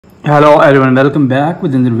Hello everyone, welcome back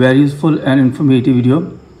with another very useful and informative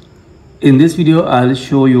video. In this video, I'll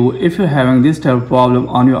show you if you're having this type of problem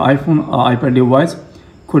on your iPhone or iPad device,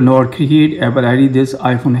 could not create Apple ID. This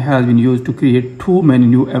iPhone has been used to create too many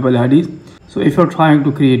new Apple IDs. So if you're trying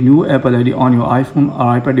to create new Apple ID on your iPhone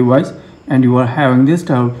or iPad device and you are having this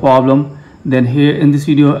type of problem, then here in this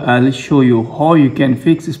video, I'll show you how you can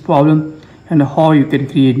fix this problem and how you can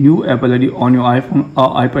create new Apple ID on your iPhone or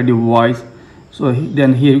iPad device. So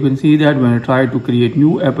then here you can see that when I try to create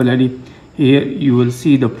new Apple ID, here you will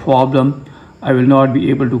see the problem. I will not be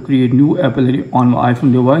able to create new Apple ID on my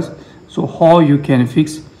iPhone device. So how you can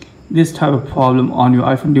fix this type of problem on your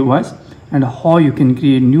iPhone device and how you can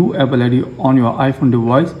create new Apple ID on your iPhone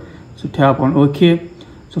device. So tap on OK.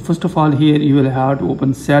 So first of all, here you will have to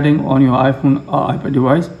open setting on your iPhone or iPad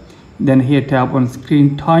device. Then here tap on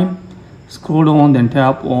screen time. Scroll down, then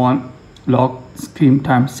tap on lock screen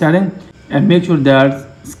time setting. And make sure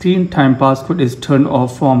that screen time passcode is turned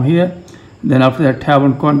off from here. Then after that, tap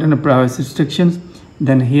on content and privacy restrictions.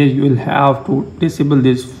 Then here you will have to disable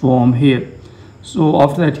this from here. So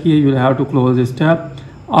after that, here you will have to close this tab.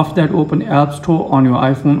 After that, open App Store on your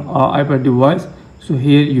iPhone or iPad device. So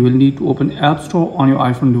here you will need to open App Store on your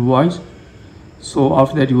iPhone device. So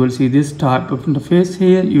after that, you will see this type of interface.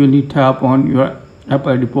 Here you will need to tap on your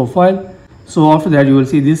Apple ID profile. So after that, you will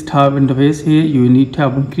see this tab interface. Here you will need to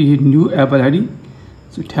tap on create new Apple ID.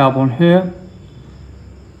 So tap on here.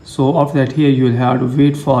 So after that, here you will have to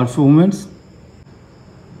wait for a few minutes.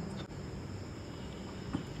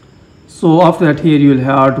 So after that, here you will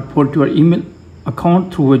have to put your email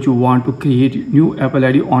account through which you want to create new Apple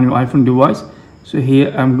ID on your iPhone device. So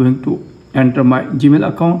here I'm going to enter my Gmail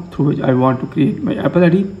account through which I want to create my Apple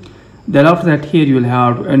ID. Then after that, here you will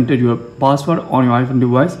have to enter your password on your iPhone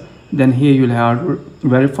device. Then here you will have to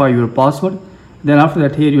verify your password. Then after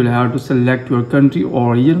that, here you will have to select your country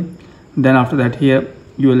or region. Then after that, here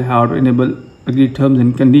you will have to enable agree terms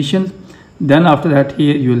and conditions. Then after that,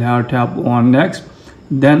 here you will have to tap on next.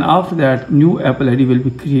 Then after that, new Apple ID will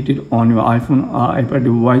be created on your iPhone or iPad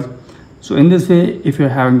device. So in this way, if you're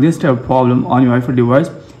having this type of problem on your iPhone device,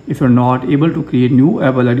 if you're not able to create new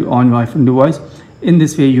Apple ID on your iPhone device, in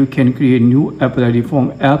this way, you can create new Apple ID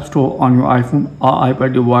from App Store on your iPhone or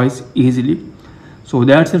iPad device easily. So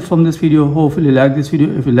that's it from this video. Hopefully you like this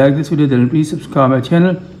video. If you like this video, then please subscribe my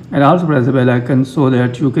channel and also press the bell icon so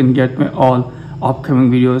that you can get my all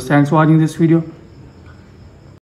upcoming videos. Thanks for watching this video.